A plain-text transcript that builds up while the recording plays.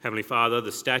Heavenly Father,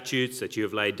 the statutes that you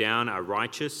have laid down are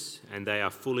righteous and they are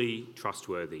fully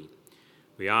trustworthy.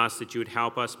 We ask that you would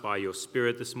help us by your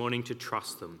Spirit this morning to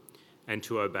trust them and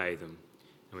to obey them.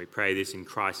 And we pray this in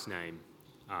Christ's name.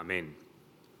 Amen.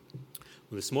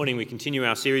 Well, this morning we continue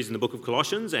our series in the book of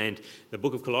Colossians, and the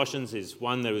book of Colossians is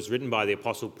one that was written by the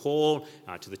Apostle Paul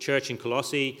to the church in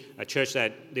Colossae, a church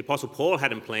that the Apostle Paul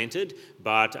hadn't planted,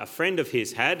 but a friend of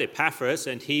his had, Epaphras,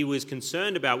 and he was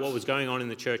concerned about what was going on in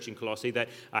the church in Colossae, that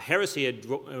a heresy had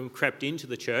crept into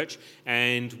the church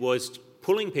and was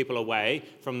pulling people away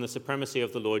from the supremacy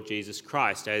of the Lord Jesus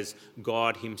Christ as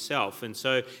God himself. And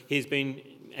so he's been,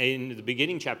 in the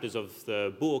beginning chapters of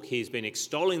the book, he's been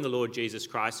extolling the Lord Jesus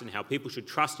Christ and how people should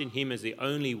trust in him as the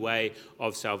only way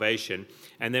of salvation.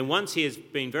 And then once he has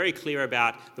been very clear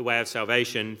about the way of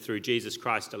salvation through Jesus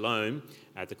Christ alone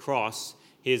at the cross,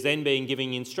 he has then been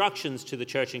giving instructions to the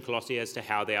church in Colossae as to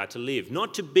how they are to live.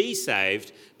 Not to be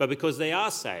saved, but because they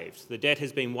are saved. The debt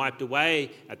has been wiped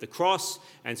away at the cross,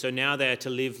 and so now they are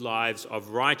to live lives of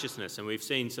righteousness. And we've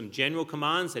seen some general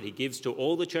commands that he gives to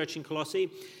all the church in Colossae.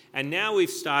 And now we've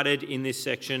started in this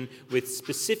section with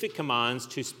specific commands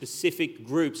to specific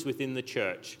groups within the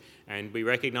church. And we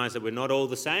recognize that we're not all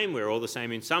the same. We're all the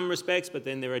same in some respects, but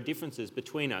then there are differences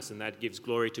between us, and that gives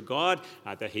glory to God,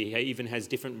 that he even has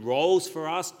different roles for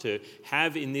us to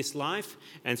have in this life.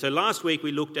 And so last week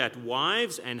we looked at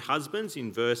wives and husbands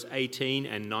in verse 18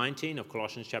 and 19 of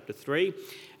Colossians chapter 3.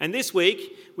 And this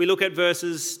week we look at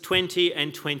verses 20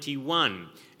 and 21.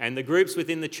 And the groups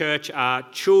within the church are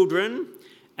children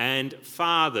and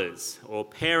fathers, or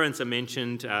parents are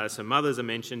mentioned, some mothers are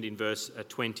mentioned in verse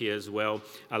 20 as well,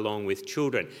 along with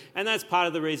children. And that's part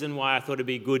of the reason why I thought it'd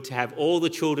be good to have all the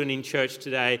children in church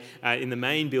today in the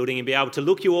main building and be able to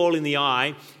look you all in the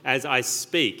eye as I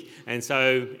speak. And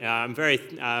so I'm very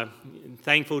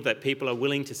thankful that people are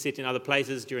willing to sit in other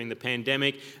places during the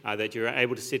pandemic, that you're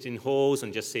able to sit in halls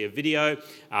and just see a video.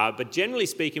 But generally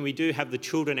speaking, we do have the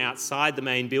children outside the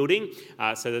main building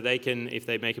so that they can, if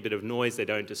they make a bit of noise, they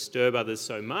don't disturb others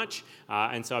so much.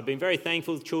 And so I've been very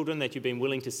thankful, children, that you've been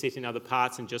willing to sit in other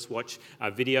parts and just watch a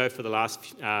video for the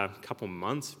last couple of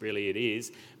months, really it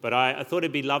is. But I thought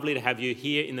it'd be lovely to have you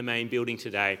here in the main building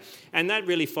today. And that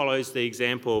really follows the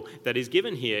example that is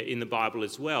given here in the Bible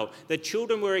as well, that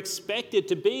children were expected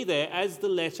to be there as the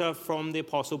letter from the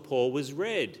Apostle Paul was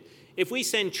read. If we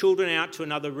send children out to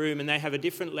another room and they have a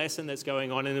different lesson that's going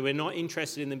on and we're not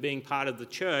interested in them being part of the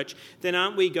church, then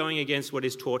aren't we going against what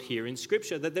is taught here in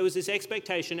Scripture? That there was this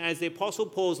expectation as the Apostle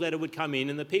Paul's letter would come in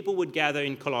and the people would gather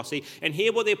in Colossae and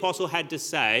hear what the Apostle had to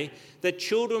say, that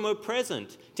children were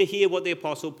present to hear what the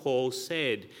Apostle Paul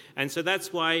said. And so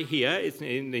that's why here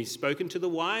he's spoken to the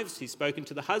wives, he's spoken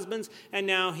to the husbands, and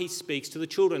now he speaks to the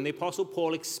children. The Apostle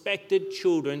Paul expected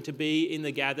children to be in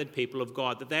the gathered people of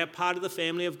God, that they are part of the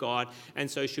family of God, and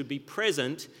so should be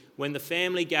present when the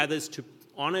family gathers to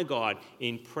honour God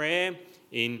in prayer,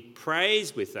 in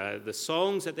praise with the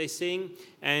songs that they sing,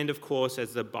 and of course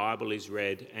as the Bible is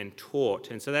read and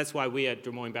taught. And so that's why we at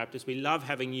Des Moines Baptist, we love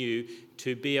having you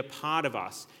to be a part of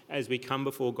us as we come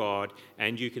before God,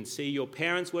 and you can see your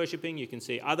parents worshipping, you can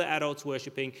see other adults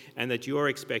worshipping, and that you're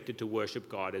expected to worship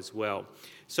God as well.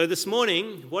 So this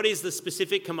morning, what is the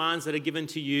specific commands that are given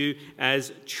to you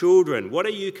as children? What are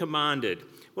you commanded?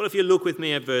 Well, if you look with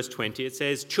me at verse 20, it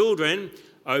says, children,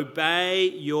 obey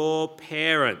your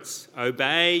parents.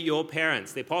 Obey your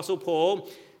parents. The Apostle Paul,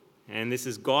 and this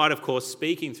is God, of course,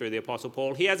 speaking through the Apostle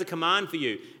Paul, he has a command for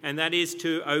you, and that is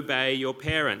to obey your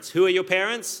parents. Who are your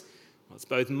parents? Well, it's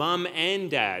both mum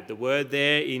and dad. The word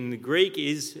there in the Greek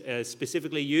is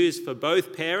specifically used for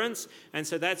both parents, and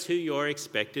so that's who you're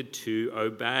expected to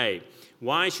obey.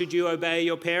 Why should you obey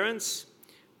your parents?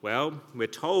 Well, we're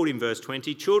told in verse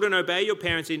 20, children, obey your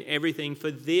parents in everything, for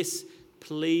this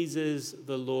pleases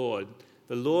the Lord.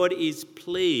 The Lord is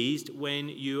pleased when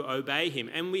you obey him.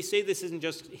 And we see this isn't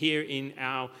just here in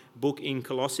our book in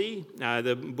Colossae,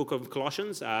 the book of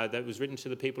Colossians that was written to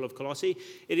the people of Colossae.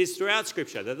 It is throughout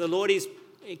Scripture that the Lord is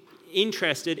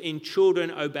interested in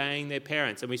children obeying their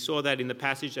parents. And we saw that in the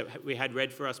passage that we had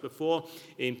read for us before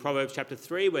in Proverbs chapter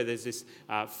 3, where there's this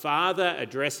father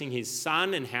addressing his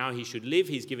son and how he should live.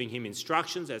 He's giving him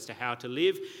instructions as to how to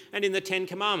live. And in the 10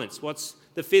 Commandments, what's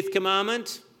the 5th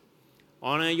commandment?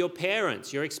 Honour your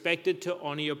parents. You're expected to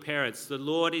honour your parents. The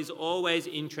Lord is always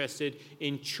interested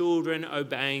in children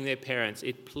obeying their parents.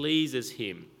 It pleases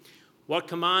him. What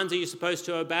commands are you supposed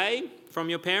to obey from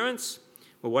your parents?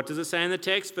 Well, what does it say in the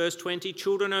text? Verse 20,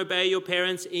 children, obey your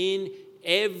parents in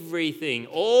everything.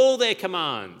 All their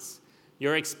commands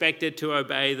you're expected to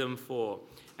obey them for.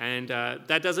 And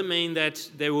that doesn't mean that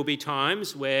there will be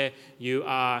times where you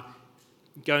are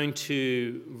going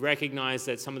to recognize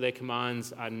that some of their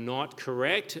commands are not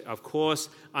correct. Of course,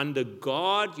 under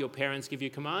God, your parents give you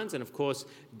commands, and of course,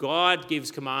 God gives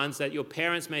commands that your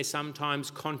parents may sometimes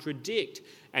contradict,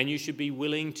 and you should be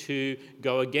willing to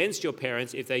go against your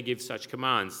parents if they give such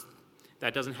commands.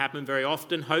 That doesn't happen very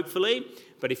often, hopefully,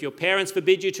 but if your parents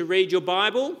forbid you to read your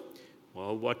Bible,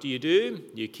 well, what do?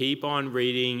 You keep on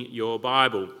reading your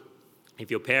Bible. If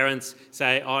your parents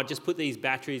say, just put these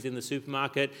batteries in the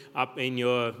supermarket up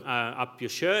your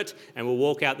shirt and we'll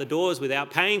walk out the doors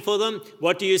without paying for them,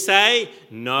 what do you say?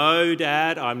 No,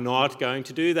 Dad, I'm not going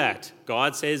to do that.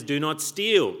 God says do not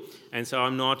steal, and so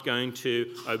I'm not going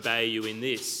to obey you in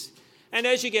this. And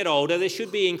as you get older, there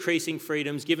should be increasing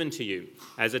freedoms given to you.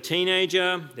 As a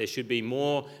teenager, there should be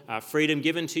more freedom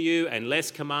given to you and less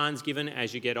commands given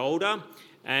as you get older.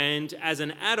 And as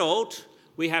an adult,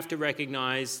 we have to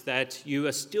recognise that you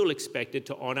are still expected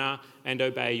to honour and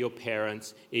obey your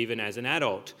parents even as an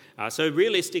adult. So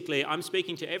realistically, I'm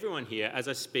speaking to everyone here as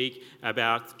I speak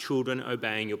about children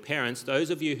obeying your parents, those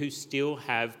of you who still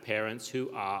have parents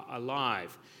who are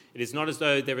alive. It is not as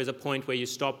though there is a point where you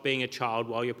stop being a child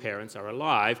while your parents are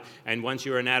alive, and once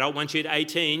you're an adult, once you're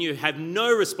 18, you have no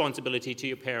responsibility to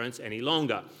your parents any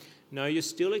longer. No, you're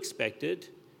still expected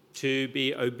to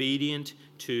be obedient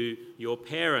to your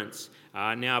parents.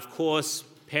 Now, of course,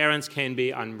 parents can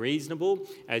be unreasonable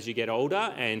as you get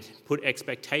older and put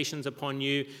expectations upon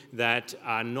you that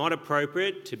are not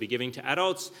appropriate to be giving to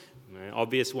adults. The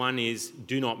obvious one is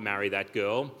do not marry that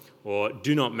girl or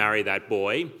do not marry that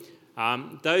boy.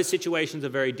 Those situations are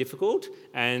very difficult,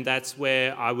 and that's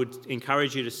where I would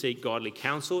encourage you to seek godly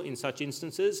counsel in such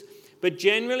instances. But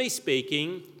generally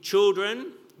speaking,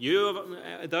 children,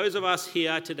 those of us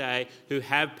here today who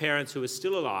have parents who are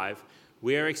still alive,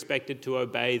 we are expected to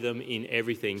obey them in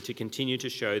everything, to continue to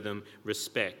show them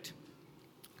respect.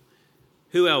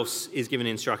 Who else is given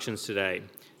instructions today?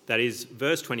 That is,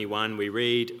 verse 21, we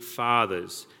read,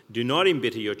 "Fathers, do not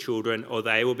embitter your children, or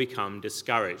they will become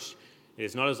discouraged." It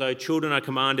is not as though children are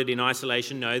commanded in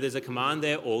isolation. No, there's a command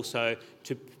there also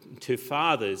to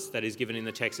fathers that is given in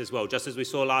the text as well. Just as we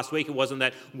saw last week, it wasn't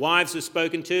that wives were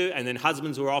spoken to and then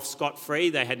husbands were off scot-free.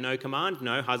 They had no command.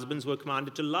 No, husbands were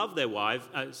commanded to love their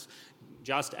wives,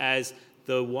 just as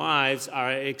the wives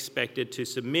are expected to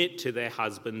submit to their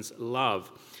husband's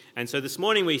love. And so this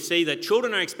morning we see that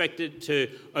children are expected to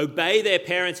obey their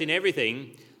parents in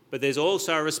everything, but there's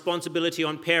also a responsibility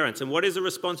on parents. And what is the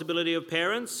responsibility of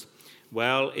parents?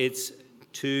 Well, it's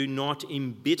to not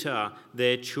embitter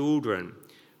their children.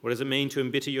 What does it mean to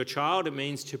embitter your child? It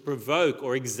means to provoke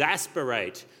or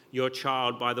exasperate your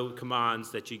child by the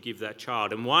commands that you give that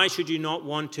child. And why should you not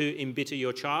want to embitter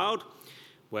your child?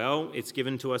 Well, it's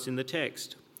given to us in the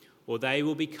text. Or they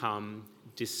will become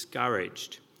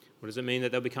discouraged. What does it mean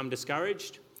that they'll become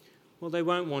discouraged? Well, they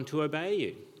won't want to obey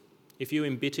you. If you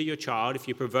embitter your child, if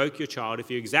you provoke your child,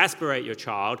 if you exasperate your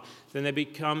child, then they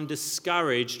become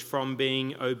discouraged from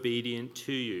being obedient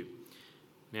to you.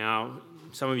 Now,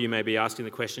 some of you may be asking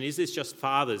the question, is this just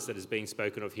fathers that is being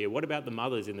spoken of here? What about the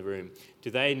mothers in the room?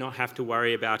 Do they not have to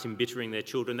worry about embittering their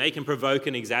children? They can provoke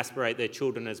and exasperate their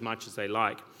children as much as they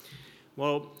like.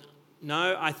 Well,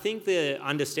 no, I think the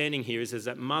understanding here is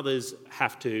that mothers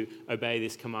have to obey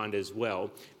this command as well.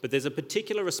 But there's a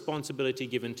particular responsibility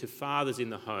given to fathers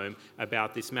in the home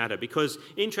about this matter. Because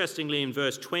interestingly, in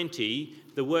verse 20,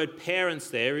 the word parents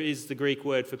there is the Greek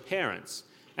word for parents.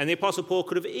 And the Apostle Paul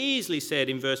could have easily said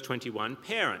in verse 21,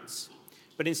 parents.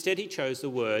 But instead he chose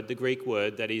the Greek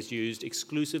word that is used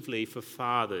exclusively for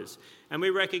fathers. And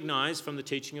we recognise from the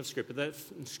teaching of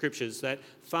Scriptures that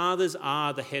fathers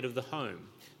are the head of the home.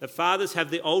 The fathers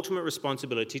have the ultimate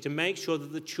responsibility to make sure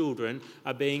that the children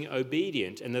are being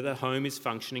obedient and that the home is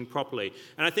functioning properly.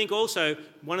 And I think also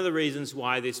one of the reasons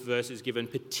why this verse is given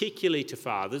particularly to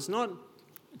fathers, not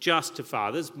just to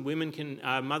fathers,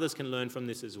 mothers can learn from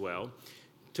this as well,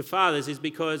 to fathers is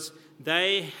because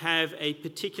they have a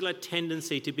particular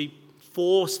tendency to be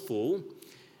forceful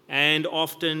and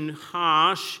often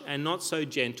harsh and not so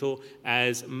gentle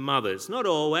as mothers. Not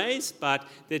always, but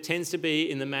there tends to be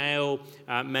in the male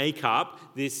makeup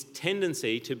this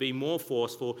tendency to be more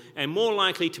forceful and more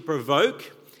likely to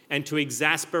provoke and to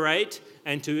exasperate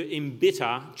and to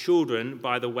embitter children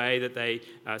by the way that they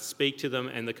speak to them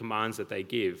and the commands that they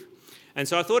give. And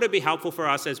so I thought it'd be helpful for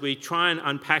us as we try and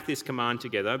unpack this command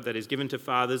together that is given to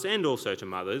fathers and also to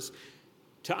mothers,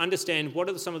 to understand what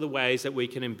are some of the ways that we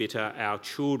can embitter our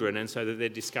children and so that they're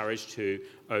discouraged to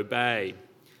obey.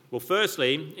 Well,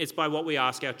 firstly, it's by what we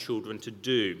ask our children to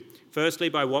do. Firstly,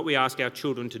 by what we ask our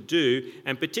children to do,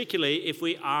 and particularly if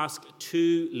we ask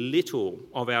too little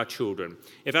of our children.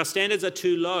 If our standards are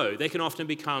too low, they can often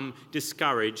become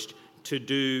discouraged to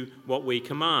do what we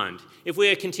command. If we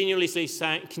are continuously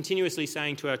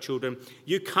saying to our children,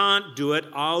 "You can't do it,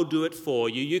 I'll do it for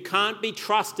you. You can't be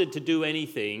trusted to do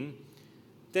anything,"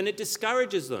 then it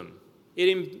discourages them. It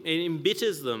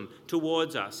embitters them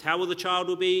towards us. How will the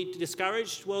child be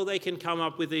discouraged? Well, they can come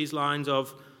up with these lines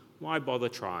of, "Why bother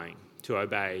trying to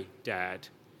obey Dad?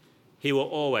 He will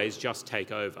always just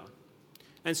take over."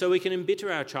 And so we can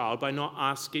embitter our child by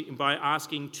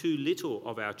asking too little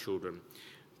of our children.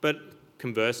 But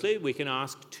conversely, we can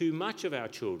ask too much of our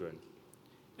children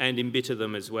and embitter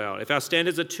them as well. If our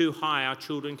standards are too high, our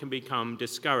children can become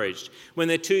discouraged. When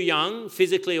they're too young,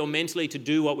 physically or mentally, to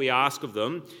do what we ask of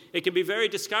them, it can be very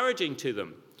discouraging to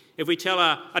them. If we tell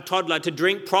a toddler to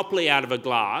drink properly out of a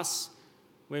glass,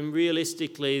 when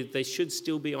realistically they should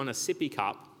still be on a sippy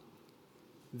cup,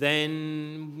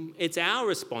 then it's our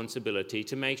responsibility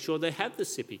to make sure they have the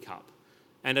sippy cup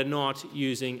and are not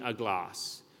using a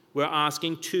glass. We're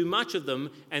asking too much of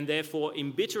them and therefore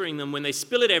embittering them. When they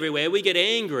spill it everywhere, we get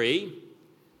angry,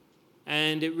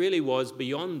 and it really was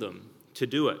beyond them to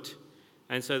do it.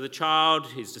 And so the child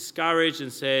is discouraged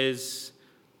and says,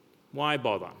 "Why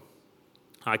bother?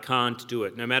 I can't do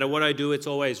it. No matter what I do, it's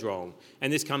always wrong."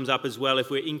 And this comes up as well if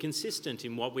we're inconsistent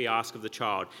in what we ask of the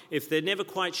child. If they're never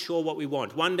quite sure what we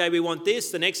want. One day we want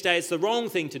this, the next day it's the wrong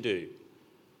thing to do.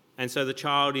 And so the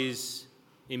child is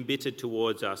embittered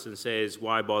towards us and says,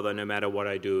 "Why bother? No matter what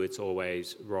I do, it's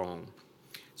always wrong."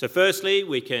 So firstly,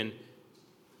 we can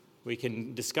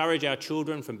discourage our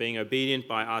children from being obedient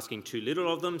by asking too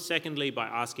little of them. Secondly, by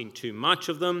asking too much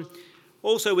of them.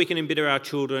 Also, we can embitter our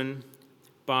children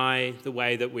by the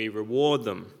way that we reward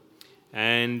them.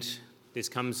 And this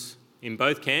comes in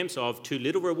both camps of too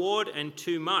little reward and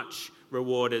too much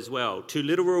reward as well. Too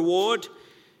little reward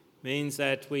means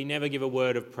that we never give a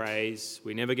word of praise,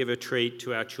 we never give a treat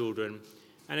to our children,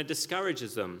 and it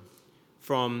discourages them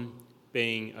from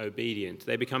being obedient.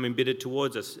 They become embittered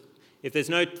towards us. If there's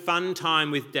no fun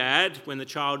time with Dad when the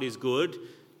child is good,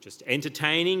 just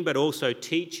entertaining but also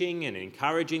teaching and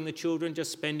encouraging the children,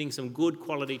 just spending some good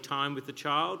quality time with the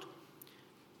child,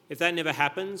 if that never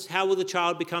happens, how will the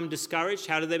child become discouraged?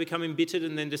 How do they become embittered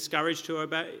and then discouraged to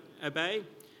obey?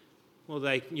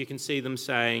 Well, you can see them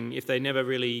saying, if they never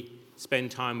really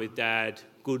spend time with Dad,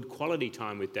 good quality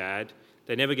time with Dad,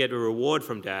 they never get a reward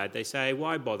from Dad, they say,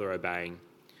 "Why bother obeying?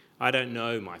 I don't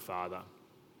know my father.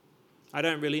 I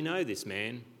don't really know this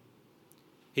man.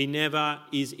 He never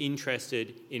is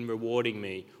interested in rewarding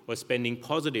me or spending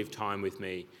positive time with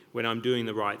me when I'm doing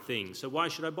the right thing. So why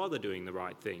should I bother doing the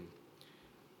right thing?"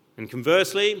 And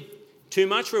conversely, too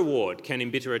much reward can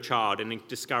embitter a child and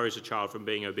discourage a child from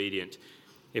being obedient.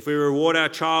 If we reward our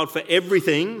child for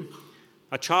everything,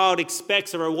 a child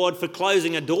expects a reward for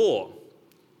closing a door.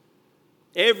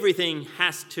 Everything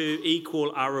has to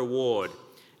equal a reward.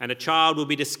 And a child will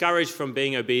be discouraged from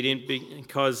being obedient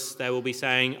because they will be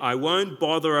saying, "I won't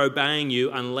bother obeying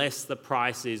you unless the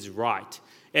price is right.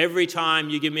 Every time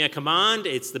you give me a command,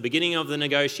 it's the beginning of the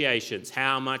negotiations.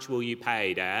 How much will you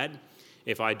pay, Dad,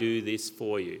 if I do this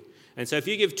for you?" And so if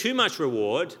you give too much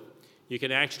reward, you can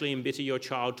actually embitter your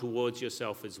child towards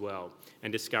yourself as well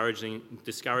and discourage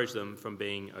them from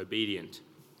being obedient.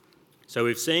 So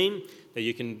we've seen that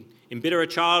you can embitter a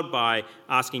child by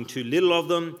asking too little of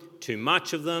them, too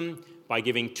much of them, by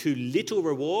giving too little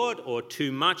reward or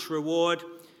too much reward.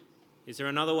 Is there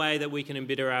another way that we can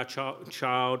embitter our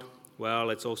child? Well,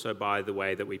 it's also by the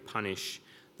way that we punish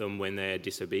them when they're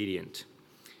disobedient.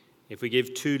 If we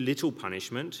give too little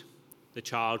punishment, the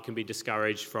child can be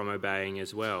discouraged from obeying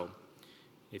as well.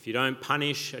 If you don't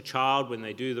punish a child when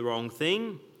they do the wrong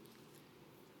thing,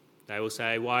 they will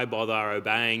say, "Why bother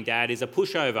obeying? Dad is a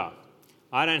pushover.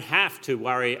 I don't have to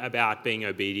worry about being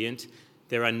obedient.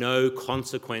 There are no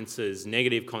consequences,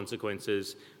 negative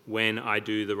consequences, when I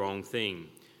do the wrong thing."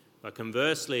 But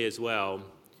conversely as well,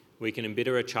 we can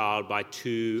embitter a child by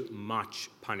too much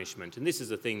punishment. And this is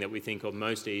the thing that we think of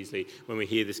most easily when we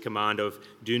hear this command of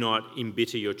 "do not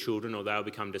embitter your children or they'll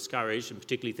become discouraged," and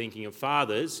particularly thinking of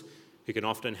fathers who can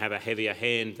often have a heavier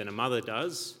hand than a mother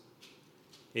does.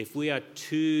 If we are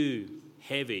too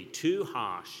heavy, too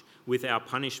harsh with our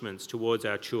punishments towards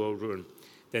our children,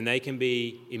 then they can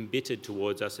be embittered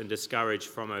towards us and discouraged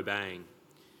from obeying.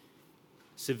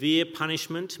 Severe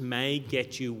punishment may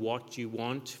get you what you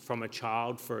want from a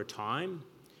child for a time,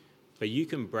 but you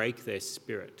can break their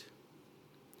spirit.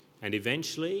 And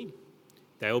eventually,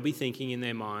 they will be thinking in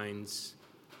their minds,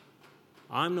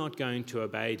 "I'm not going to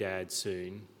obey Dad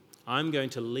soon I'm going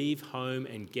to leave home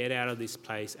and get out of this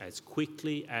place as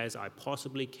quickly as I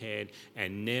possibly can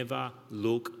and never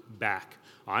look back.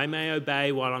 I may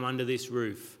obey while I'm under this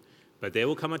roof, but there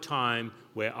will come a time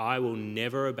where I will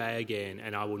never obey again,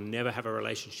 and I will never have a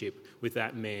relationship with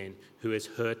that man who has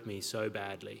hurt me so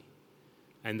badly.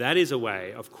 And that is a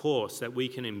way, of course, that we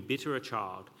can embitter a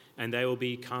child, and they will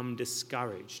become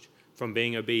discouraged from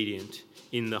being obedient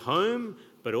in the home,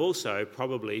 but also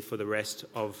probably for the rest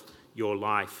of your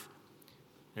life.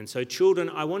 And so, children,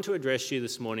 I want to address you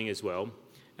this morning as well,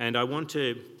 and I want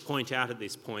to point out at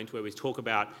this point where we talk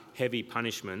about heavy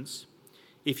punishments.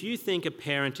 If you think a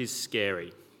parent is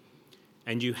scary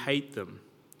and you hate them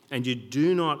and you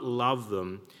do not love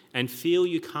them and feel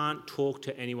you can't talk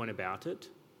to anyone about it,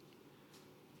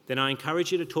 then I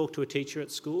encourage you to talk to a teacher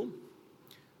at school,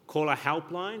 call a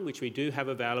helpline, which we do have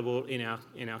available in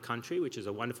our country, which is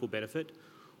a wonderful benefit,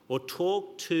 or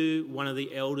talk to one of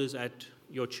the elders at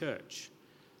your church.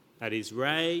 That is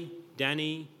Ray,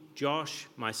 Danny, Josh,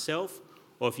 myself.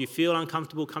 Or if you feel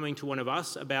uncomfortable coming to one of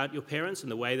us about your parents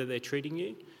and the way that they're treating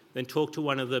you, then talk to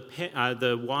one of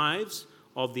the wives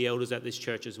of the elders at this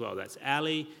church as well. That's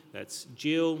Ali, that's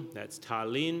Jill, that's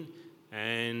Tarlin,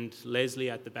 and Leslie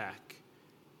at the back.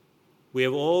 We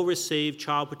have all received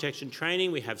child protection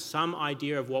training. We have some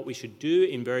idea of what we should do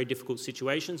in very difficult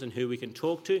situations and who we can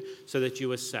talk to so that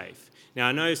you are safe. Now,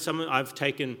 I know I've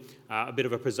taken a bit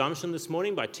of a presumption this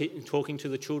morning by talking to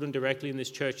the children directly in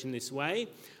this church in this way.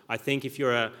 I think if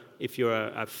you're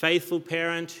a faithful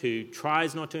parent who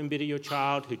tries not to embitter your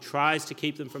child, who tries to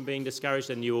keep them from being discouraged,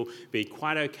 then you'll be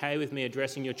quite okay with me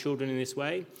addressing your children in this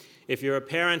way. If you're a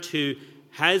parent who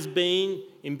has been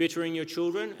embittering your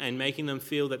children and making them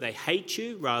feel that they hate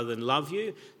you rather than love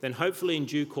you, then hopefully in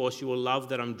due course you will love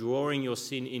that I'm drawing your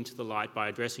sin into the light by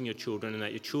addressing your children, and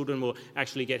that your children will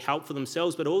actually get help for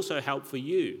themselves but also help for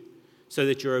you, so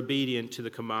that you're obedient to the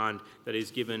command that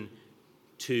is given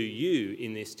to you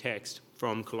in this text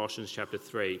from Colossians chapter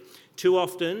 3. Too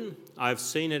often, I've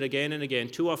seen it again and again,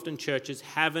 too often churches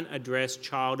haven't addressed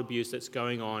child abuse that's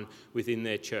going on within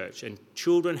their church. And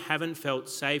children haven't felt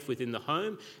safe within the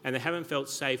home, and they haven't felt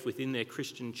safe within their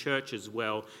Christian church as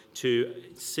well to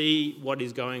see what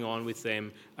is going on with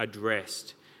them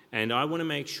addressed. And I want to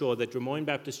make sure that Drummoyne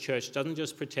Baptist Church doesn't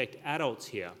just protect adults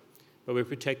here, but we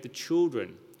protect the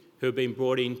children who have been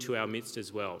brought into our midst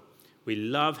as well. We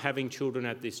love having children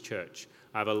at this church.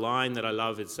 I have a line that I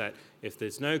love. It's that if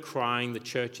there's no crying, the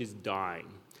church is dying.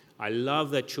 I love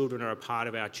that children are a part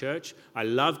of our church. I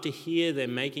love to hear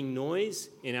them making noise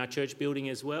in our church building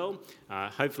as well.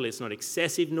 Hopefully it's not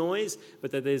excessive noise, but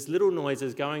that there's little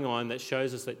noises going on that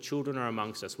shows us that children are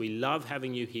amongst us. We love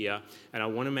having you here, and I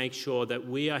want to make sure that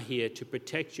we are here to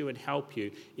protect you and help you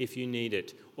if you need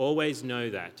it. Always know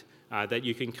that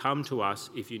you can come to us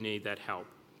if you need that help.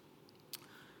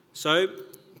 So,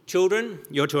 children,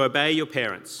 you're to obey your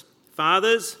parents.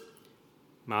 Fathers,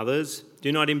 mothers,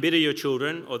 do not embitter your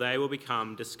children or they will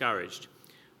become discouraged.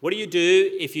 What do you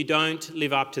do if you don't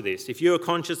live up to this? If you're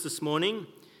conscious this morning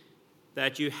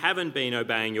that you haven't been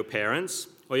obeying your parents,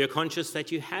 or you're conscious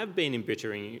that you have been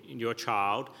embittering your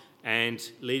child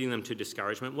and leading them to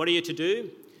discouragement, what are you to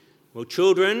do? Well,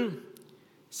 children,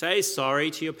 say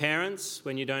sorry to your parents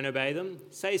when you don't obey them.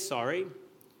 Say sorry.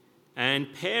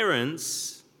 And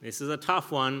parents, this is a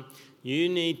tough one. You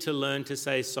need to learn to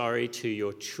say sorry to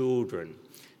your children.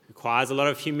 It requires a lot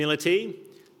of humility,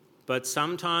 but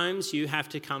sometimes you have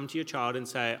to come to your child and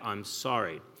say, I'm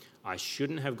sorry. I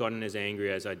shouldn't have gotten as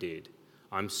angry as I did.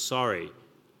 I'm sorry.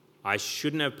 I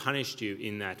shouldn't have punished you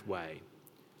in that way.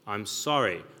 I'm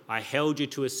sorry. I held you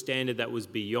to a standard that was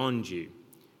beyond you.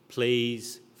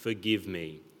 Please forgive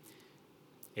me.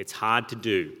 It's hard to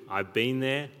do. I've been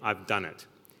there. I've done it.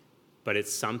 But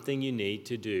it's something you need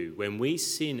to do. When we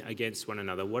sin against one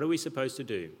another, what are we supposed to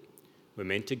do? We're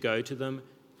meant to go to them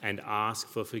and ask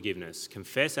for forgiveness,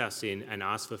 confess our sin and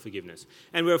ask for forgiveness.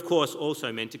 And we're, of course,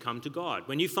 also meant to come to God.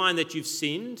 When you find that you've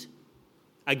sinned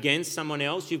against someone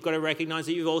else, you've got to recognize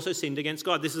that you've also sinned against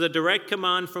God. This is a direct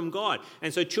command from God.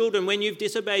 And so, children, when you've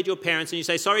disobeyed your parents and you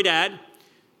say, sorry, Dad,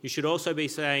 you should also be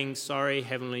saying, sorry,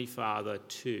 Heavenly Father,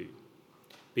 too,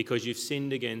 because you've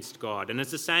sinned against God. And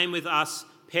it's the same with us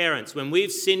parents. When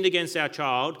we've sinned against our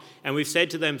child and we've said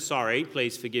to them, sorry,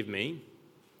 please forgive me,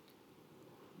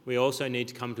 we also need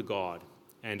to come to God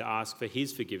and ask for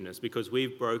his forgiveness because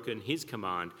we've broken his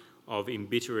command of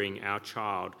embittering our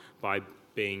child by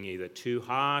being either too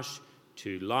harsh,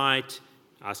 too light,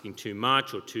 asking too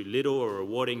much or too little, or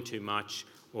rewarding too much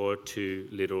or too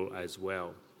little as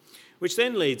well. Which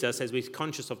then leads us, as we're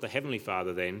conscious of the Heavenly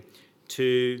Father then,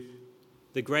 to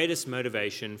the greatest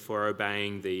motivation for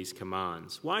obeying these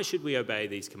commands? Why should we obey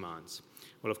these commands?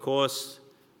 Well, of course,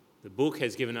 the book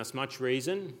has given us much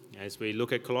reason. As we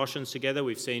look at Colossians together,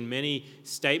 we've seen many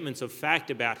statements of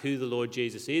fact about who the Lord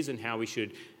Jesus is and how we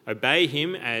should obey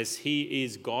him as he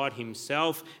is God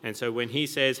himself. And so when he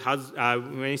says,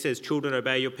 children,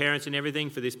 obey your parents in everything,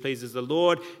 for this pleases the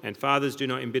Lord, and fathers, do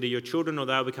not embitter your children or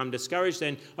they'll become discouraged,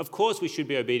 then of course we should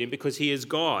be obedient because he is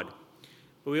God.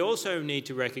 But we also need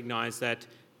to recognize that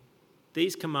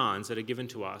these commands that are given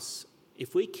to us,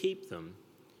 if we keep them,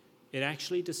 it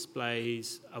actually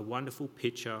displays a wonderful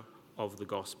picture of the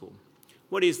gospel.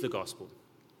 What is the gospel?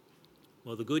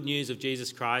 Well, the good news of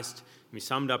Jesus Christ can be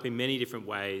summed up in many different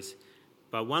ways,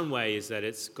 but one way is that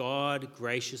it's God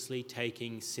graciously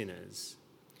taking sinners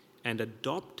and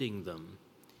adopting them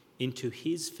into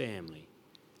his family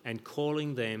and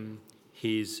calling them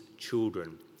his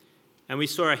children. And we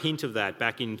saw a hint of that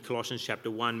back in Colossians chapter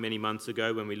 1 many months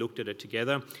ago when we looked at it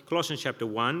together. Colossians chapter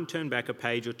 1, turn back a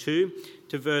page or two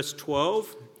to verse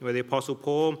 12, where the Apostle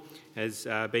Paul has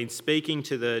been speaking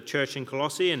to the church in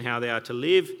Colossae and how they are to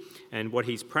live and what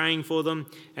he's praying for them.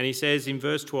 And he says in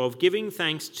verse 12, giving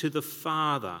thanks to the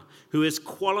Father who has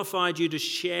qualified you to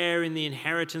share in the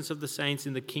inheritance of the saints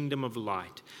in the kingdom of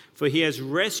light. For he has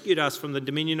rescued us from the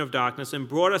dominion of darkness and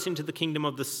brought us into the kingdom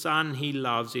of the Son he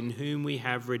loves, in whom we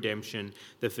have redemption,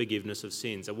 the forgiveness of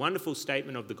sins. A wonderful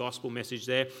statement of the gospel message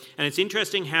there. And it's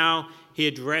interesting how he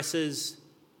addresses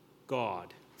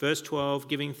God. Verse 12,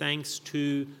 giving thanks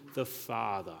to the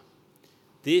Father.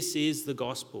 This is the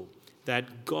gospel,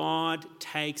 that God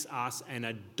takes us and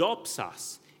adopts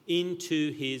us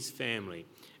into his family.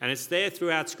 And it's there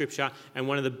throughout Scripture, and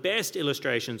one of the best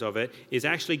illustrations of it is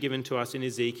actually given to us in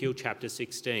Ezekiel chapter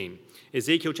 16.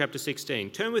 Ezekiel chapter 16.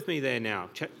 Turn with me there now.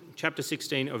 Chapter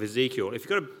 16 of Ezekiel. If you've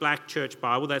got a black church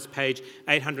Bible, that's page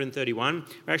 831.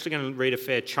 We're actually going to read a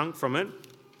fair chunk from it,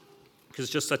 because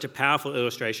it's just such a powerful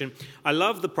illustration. I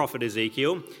love the prophet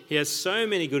Ezekiel. He has so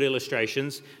many good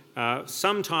illustrations.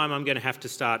 Sometime I'm going to have to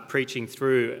start preaching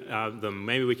through them.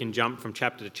 Maybe we can jump from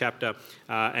chapter to chapter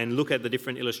and look at the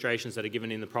different illustrations that are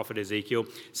given in the prophet Ezekiel.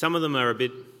 Some of them are a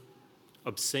bit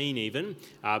obscene even,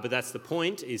 but that's the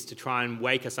point, is to try and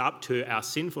wake us up to our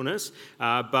sinfulness.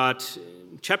 But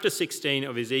chapter 16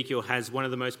 of Ezekiel has one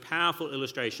of the most powerful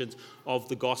illustrations of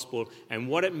the gospel and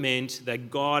what it meant that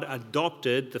God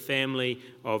adopted the family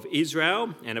of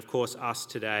Israel and, of course, us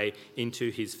today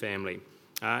into his family.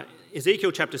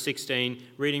 Ezekiel chapter 16,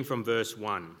 reading from verse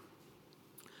 1.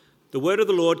 The word of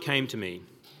the Lord came to me,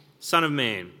 Son of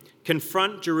man,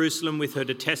 confront Jerusalem with her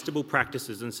detestable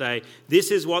practices and say, this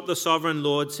is what the sovereign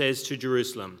Lord says to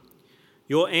Jerusalem.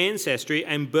 Your ancestry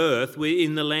and birth were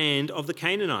in the land of the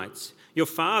Canaanites. Your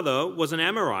father was an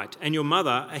Amorite and your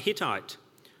mother a Hittite.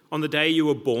 On the day you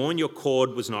were born, your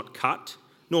cord was not cut,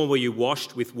 nor were you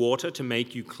washed with water to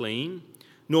make you clean,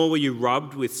 nor were you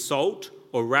rubbed with salt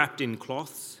or wrapped in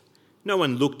cloths. No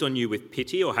one looked on you with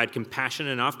pity or had compassion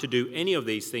enough to do any of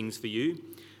these things for you.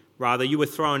 Rather, you were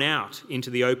thrown out into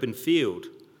the open field.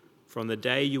 From the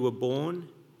day you were born,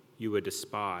 you were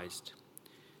despised.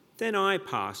 Then I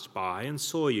passed by and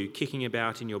saw you kicking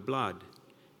about in your blood.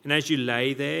 And as you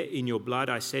lay there in your blood,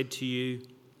 I said to you,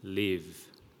 live.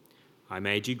 I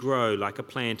made you grow like a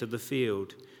plant of the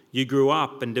field. You grew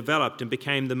up and developed and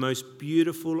became the most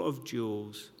beautiful of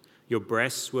jewels. Your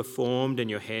breasts were formed and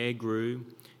your hair grew,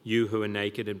 you who were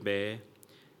naked and bare.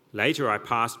 Later I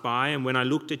passed by, and when I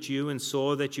looked at you and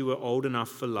saw that you were old enough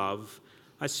for love,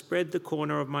 I spread the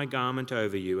corner of my garment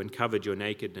over you and covered your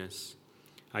nakedness.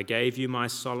 I gave you my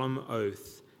solemn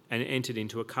oath and entered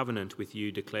into a covenant with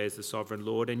you, declares the sovereign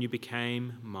Lord, and you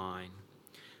became mine.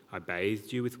 I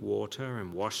bathed you with water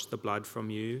and washed the blood from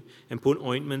you and put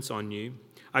ointments on you.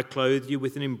 I clothed you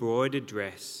with an embroidered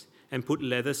dress and put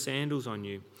leather sandals on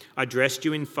you. I dressed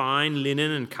you in fine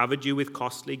linen and covered you with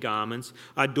costly garments.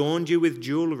 I adorned you with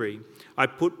jewelry. I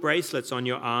put bracelets on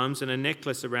your arms and a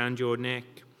necklace around your neck.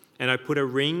 And I put a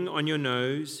ring on your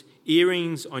nose,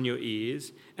 earrings on your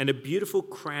ears, and a beautiful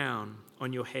crown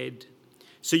on your head.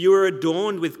 So you were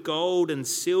adorned with gold and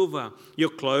silver. Your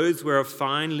clothes were of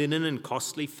fine linen and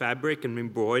costly fabric and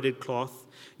embroidered cloth.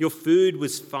 Your food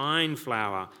was fine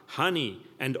flour, honey,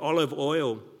 and olive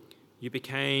oil. You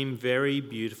became very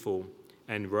beautiful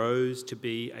and rose to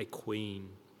be a queen.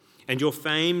 And your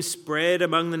fame spread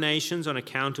among the nations on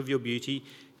account of your beauty,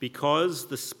 because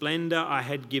the splendor I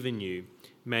had given you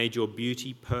made your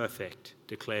beauty perfect,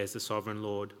 declares the sovereign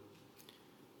Lord.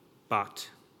 But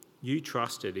you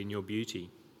trusted in your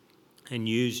beauty and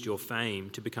used your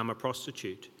fame to become a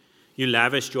prostitute. You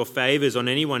lavished your favors on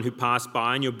anyone who passed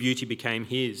by, and your beauty became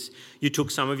his. You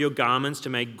took some of your garments to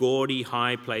make gaudy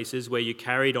high places where you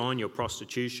carried on your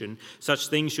prostitution. Such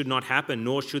things should not happen,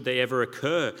 nor should they ever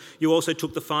occur. You also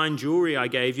took the fine jewelry I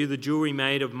gave you, the jewelry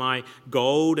made of my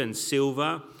gold and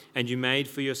silver, and you made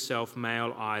for yourself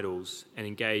male idols and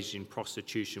engaged in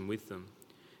prostitution with them.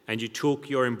 And you took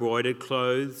your embroidered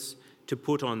clothes to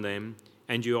put on them,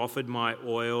 and you offered my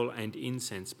oil and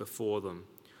incense before them.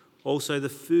 Also the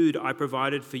food I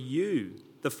provided for you,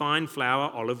 the fine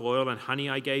flour, olive oil, and honey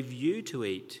I gave you to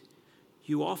eat,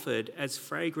 you offered as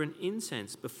fragrant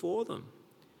incense before them.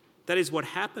 That is what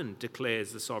happened,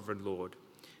 declares the sovereign Lord.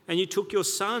 And you took your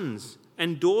sons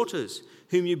and daughters,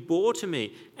 whom you bore to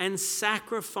me, and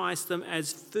sacrificed them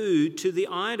as food to the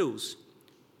idols.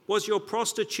 Was your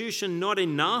prostitution not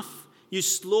enough? You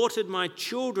slaughtered my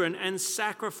children and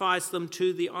sacrificed them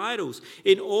to the idols.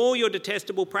 In all your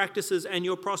detestable practices and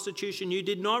your prostitution, you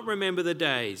did not remember the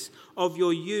days of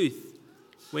your youth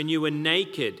when you were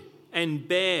naked and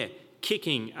bare,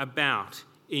 kicking about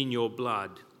in your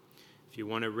blood. If you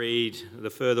want to read the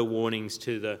further warnings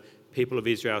to the people of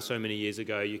Israel so many years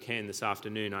ago, you can this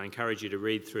afternoon. I encourage you to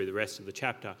read through the rest of the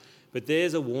chapter. But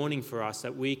there's a warning for us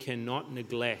that we cannot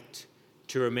neglect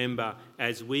to remember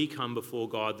as we come before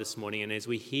God this morning and as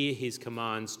we hear his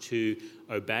commands to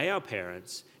obey our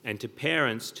parents and to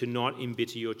parents to not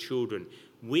embitter your children.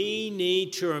 We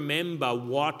need to remember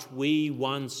what we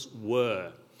once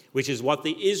were, which is what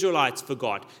the Israelites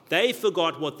forgot. They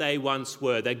forgot what they once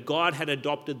were, that God had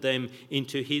adopted them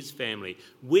into his family.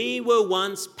 We were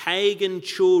once pagan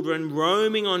children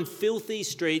roaming on filthy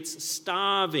streets,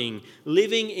 starving,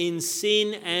 living in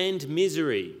sin and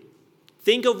misery.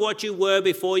 Think of what you were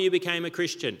before you became a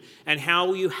Christian and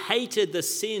how you hated the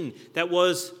sin that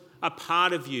was a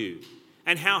part of you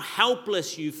and how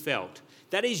helpless you felt.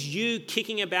 That is you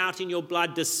kicking about in your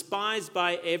blood, despised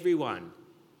by everyone.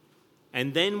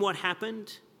 And then what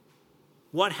happened?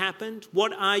 What happened?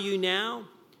 What are you now?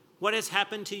 What has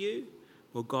happened to you?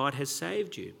 Well, God has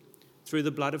saved you through the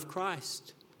blood of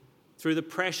Christ. Through the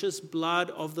precious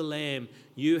blood of the Lamb,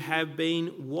 you have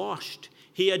been washed.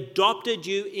 He adopted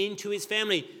you into his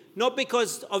family, not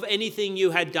because of anything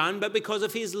you had done, but because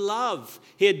of his love.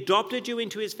 He adopted you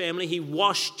into his family. He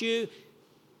washed you.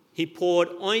 He poured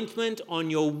ointment on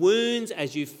your wounds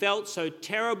as you felt so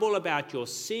terrible about your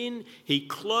sin. He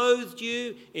clothed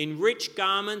you in rich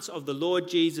garments of the Lord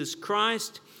Jesus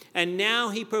Christ. And now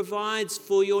he provides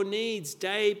for your needs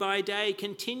day by day,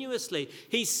 continuously.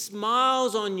 He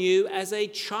smiles on you as a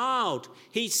child.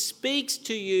 He speaks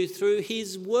to you through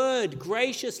his word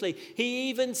graciously. He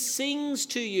even sings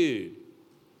to you.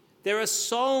 There are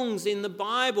songs in the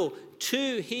Bible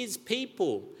to his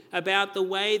people about the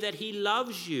way that he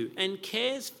loves you and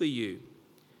cares for you.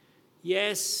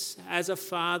 Yes, as a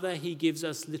father, he gives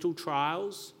us little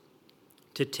trials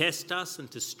to test us and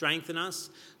to strengthen us,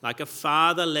 like a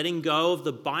father letting go of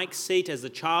the bike seat as the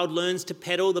child learns to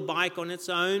pedal the bike on its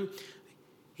own.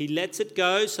 He lets it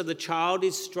go so the child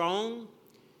is strong.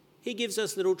 He gives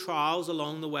us little trials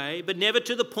along the way, but never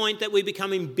to the point that we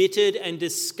become embittered and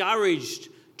discouraged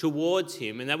towards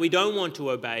him and that we don't want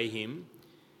to obey him.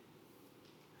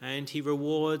 And he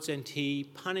rewards and he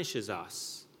punishes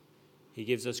us. He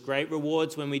gives us great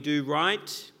rewards when we do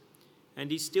right,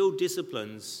 and he still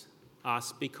disciplines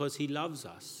us because he loves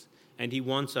us and he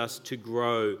wants us to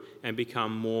grow and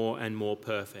become more and more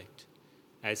perfect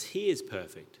as he is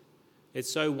perfect.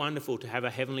 It's so wonderful to have a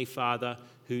heavenly Father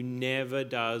who never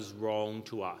does wrong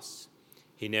to us.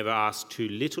 He never asks too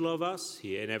little of us.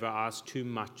 He never asks too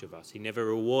much of us. He never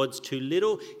rewards too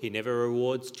little. He never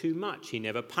rewards too much. He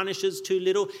never punishes too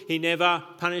little. He never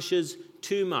punishes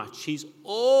too much. He's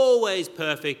always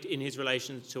perfect in his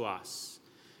relations to us.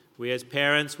 We as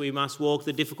parents, we must walk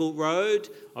the difficult road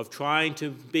of trying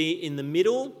to be in the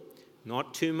middle,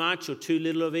 not too much or too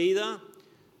little of either.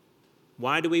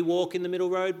 Why do we walk in the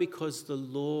middle road? Because the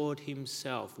Lord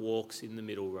himself walks in the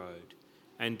middle road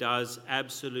and does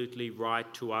absolutely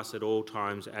right to us at all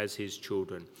times as his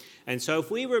children. And so if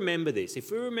we remember this,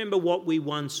 if we remember what we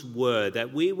once were,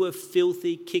 that we were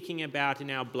filthy, kicking about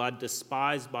in our blood,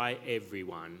 despised by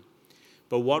everyone,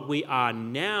 but what we are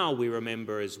now we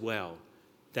remember as well,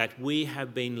 that we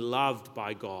have been loved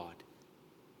by God,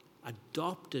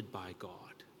 adopted by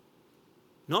God,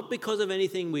 not because of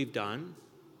anything we've done,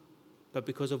 but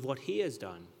because of what he has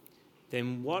done.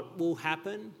 Then what will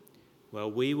happen?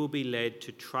 Well, we will be led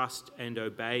to trust and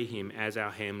obey him as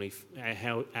our heavenly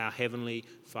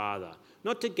Father,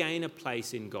 not to gain a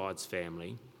place in God's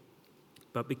family,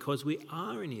 but because we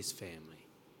are in his family.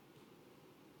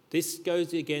 This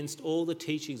goes against all the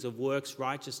teachings of works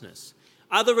righteousness.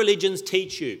 Other religions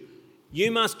teach you,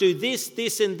 You must do this,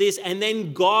 this, and this, and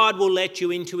then God will let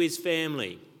you into his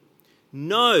family.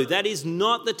 No, that is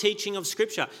not the teaching of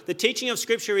Scripture. The teaching of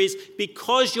Scripture is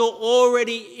because you're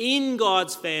already in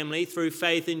God's family through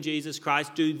faith in Jesus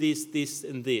Christ, do this, this,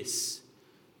 and this.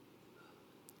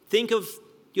 Think of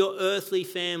your earthly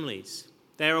families.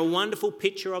 They are a wonderful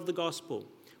picture of the gospel.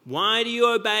 Why do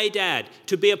you obey Dad?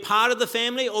 To be a part of the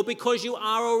family, or because you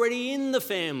are already in the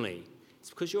family? It's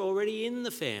because you're already in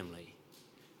the family.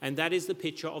 And that is the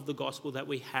picture of the gospel that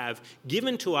we have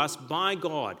given to us by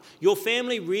God. Your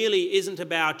family really isn't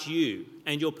about you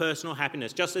and your personal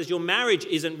happiness, just as your marriage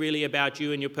isn't really about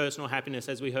you and your personal happiness,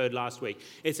 as we heard last week.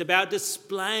 It's about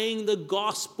displaying the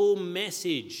gospel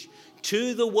message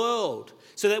to the world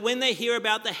so that when they hear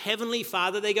about the Heavenly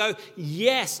Father, they go,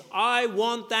 yes, I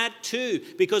want that too,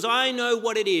 because I know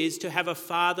what it is to have a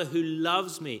Father who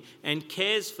loves me and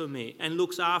cares for me and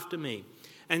looks after me.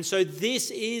 And so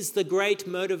this is the great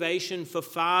motivation for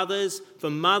fathers, for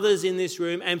mothers in this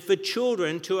room, and for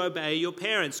children to obey your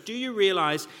parents. Do you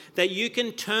realize that you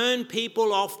can turn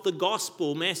people off the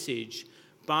gospel message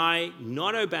by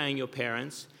not obeying your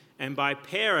parents and by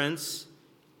parents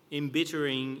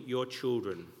embittering your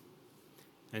children?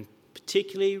 And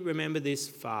particularly remember this,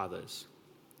 fathers,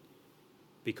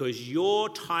 because your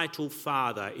title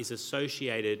father is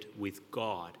associated with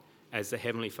God as the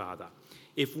Heavenly Father.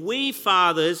 If we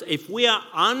fathers, if we are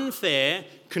unfair,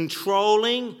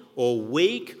 controlling, or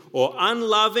weak, or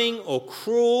unloving, or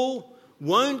cruel,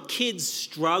 won't kids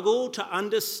struggle to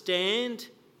understand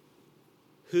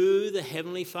who the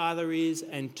Heavenly Father is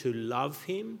and to love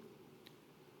him?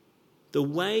 The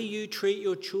way you treat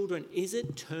your children, is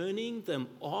it turning them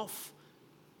off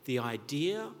the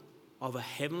idea of a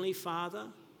Heavenly Father?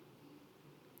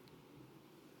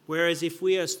 Whereas if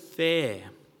we are fair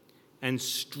and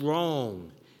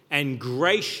strong and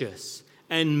gracious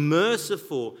and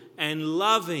merciful and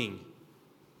loving,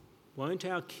 won't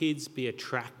our kids be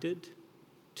attracted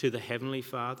to the Heavenly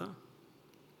Father?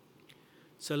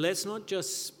 So let's not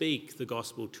just speak the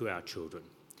gospel to our children.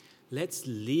 Let's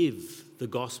live the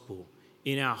gospel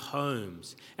in our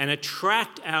homes and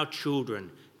attract our children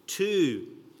to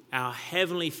our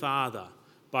Heavenly Father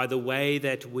by the way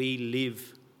that we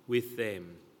live with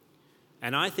them.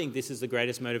 And I think this is the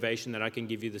greatest motivation that I can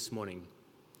give you this morning.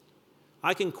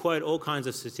 I can quote all kinds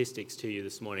of statistics to you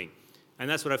this morning. And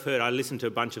that's what I've heard. I listened to a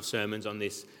bunch of sermons on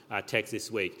this text this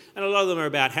week. And a lot of them are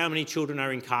about how many children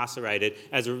are incarcerated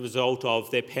as a result of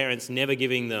their parents never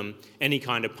giving them any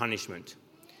kind of punishment.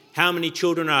 How many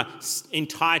children are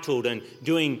entitled and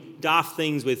doing daft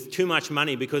things with too much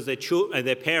money because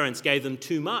their parents gave them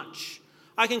too much.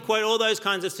 I can quote all those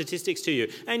kinds of statistics to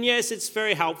you. And yes, it's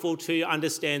very helpful to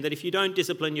understand that if you don't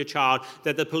discipline your child,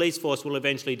 that the police force will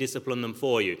eventually discipline them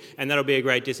for you. And that'll be a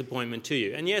great disappointment to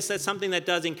you. And yes, that's something that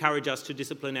does encourage us to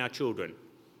discipline our children.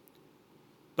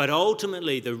 But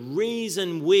ultimately, the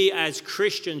reason we as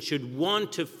Christians should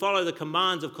want to follow the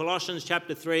commands of Colossians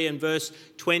chapter 3 and verse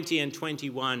 20 and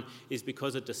 21 is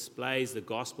because it displays the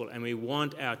gospel, and we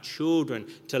want our children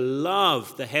to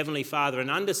love the Heavenly Father and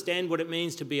understand what it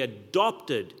means to be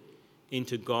adopted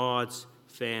into God's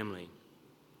family.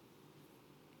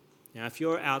 Now, if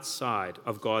you're outside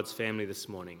of God's family this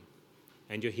morning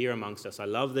and you're here amongst us, I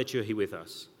love that you're here with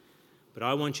us, but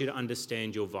I want you to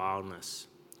understand your vileness,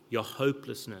 your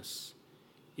hopelessness,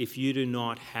 if you do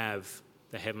not have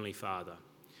the Heavenly Father.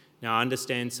 Now, I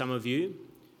understand some of you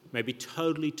may be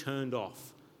totally turned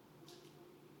off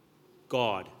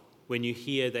God when you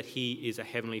hear that He is a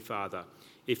Heavenly Father.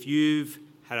 If you've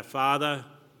had a father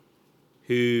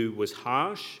who was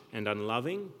harsh and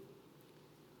unloving,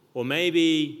 or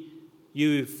maybe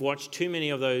you've watched too many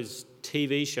of those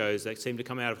TV shows that seem to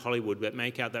come out of Hollywood that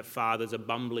make out that fathers are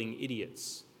bumbling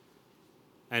idiots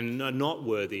and are not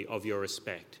worthy of your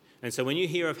respect. And so when you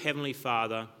hear of Heavenly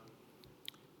Father,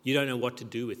 you don't know what to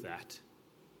do with that.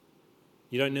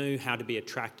 You don't know how to be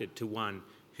attracted to one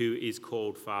who is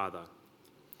called Father.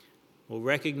 Well,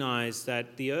 recognize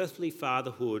that the earthly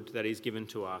fatherhood that is given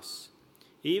to us,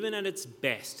 even at its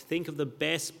best, think of the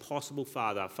best possible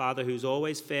father, a father who's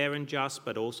always fair and just,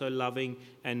 but also loving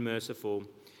and merciful.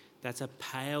 That's a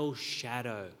pale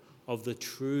shadow of the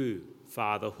true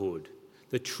fatherhood.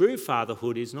 The true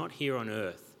fatherhood is not here on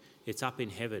earth. It's up in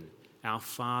heaven, our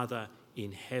Father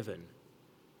in heaven.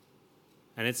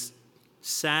 And it's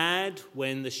sad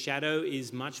when the shadow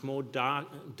is much more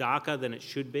darker than it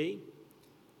should be.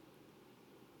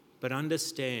 But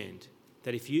understand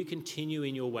that if you continue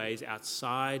in your ways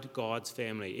outside God's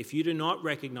family, if you do not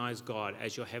recognize God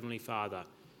as your Heavenly Father,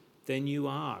 then you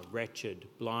are wretched,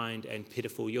 blind, and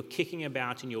pitiful. You're kicking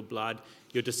about in your blood.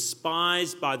 You're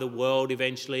despised by the world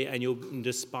eventually, and you're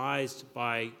despised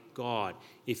by God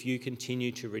if you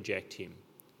continue to reject him.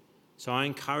 So I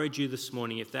encourage you this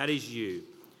morning, if that is you,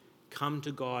 come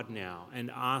to God now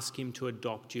and ask him to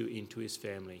adopt you into his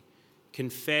family.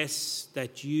 Confess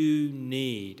that you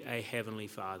need a heavenly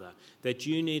Father, that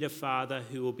you need a Father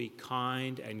who will be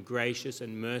kind and gracious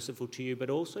and merciful to you, but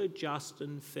also just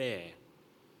and fair,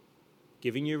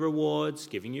 giving you rewards,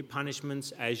 giving you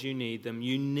punishments as you need them.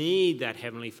 You need that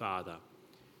heavenly Father.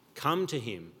 Come to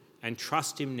him and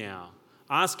trust him now.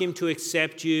 Ask him to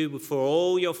accept you for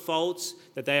all your faults,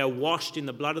 that they are washed in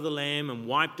the blood of the Lamb and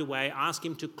wiped away. Ask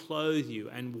him to clothe you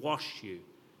and wash you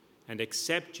and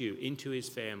accept you into his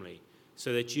family,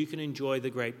 so that you can enjoy the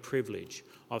great privilege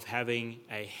of having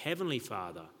a heavenly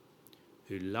Father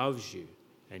who loves you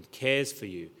and cares for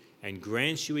you and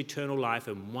grants you eternal life,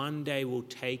 and one day will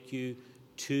take you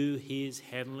to his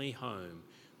heavenly home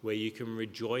where you can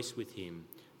rejoice with him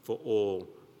for all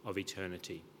of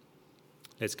eternity.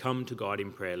 Let's come to God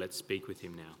in prayer. Let's speak with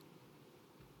him now.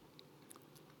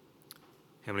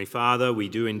 Heavenly Father, we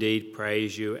do indeed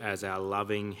praise you as our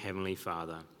loving Heavenly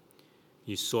Father.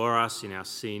 You saw us in our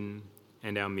sin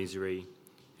and our misery,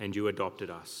 and you adopted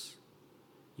us.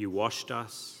 You washed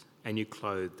us and you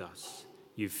clothed us.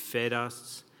 You fed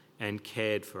us and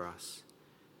cared for us.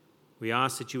 We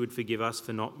ask that you would forgive us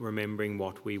for not remembering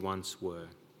what we once were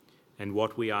and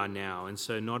what we are now, and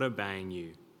so not obeying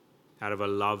you out of a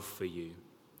love for you.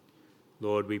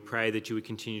 Lord, we pray that you would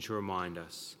continue to remind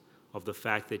us of the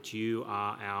fact that you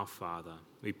are our Father.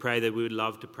 We pray that we would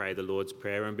love to pray the Lord's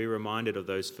Prayer and be reminded of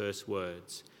those first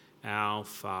words, our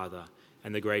Father,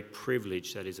 and the great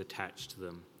privilege that is attached to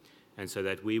them, and so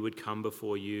that we would come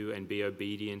before you and be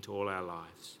obedient all our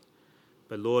lives.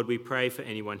 But Lord, we pray for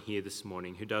anyone here this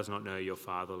morning who does not know your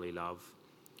fatherly love,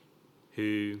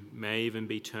 who may even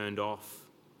be turned off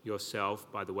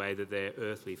yourself by the way that their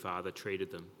earthly father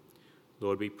treated them.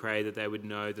 Lord, we pray that they would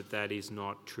know that that is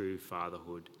not true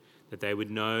fatherhood, that they would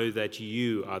know that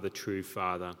you are the true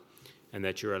Father, and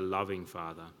that you're a loving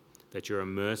Father, that you're a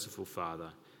merciful Father,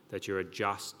 that you're a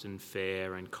just and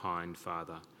fair and kind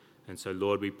Father. And so,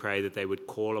 Lord, we pray that they would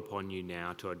call upon you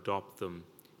now to adopt them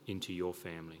into your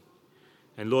family.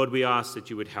 And Lord, we ask that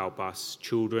you would help us,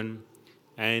 children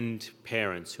and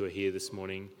parents who are here this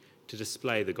morning, to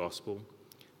display the gospel.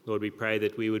 Lord, we pray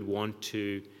that we would want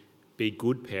to be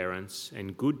good parents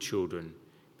and good children,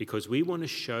 because we want to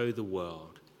show the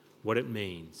world what it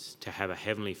means to have a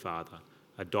heavenly Father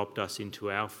adopt us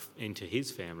into his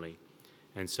family.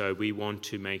 And so we want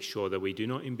to make sure that we do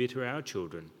not embitter our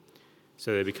children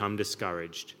so they become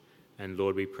discouraged. And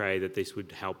Lord, we pray that this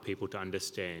would help people to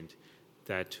understand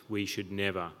that we should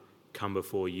never come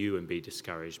before you and be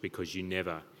discouraged, because you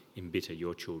never embitter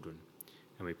your children.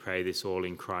 And we pray this all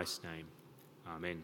in Christ's name. Amen.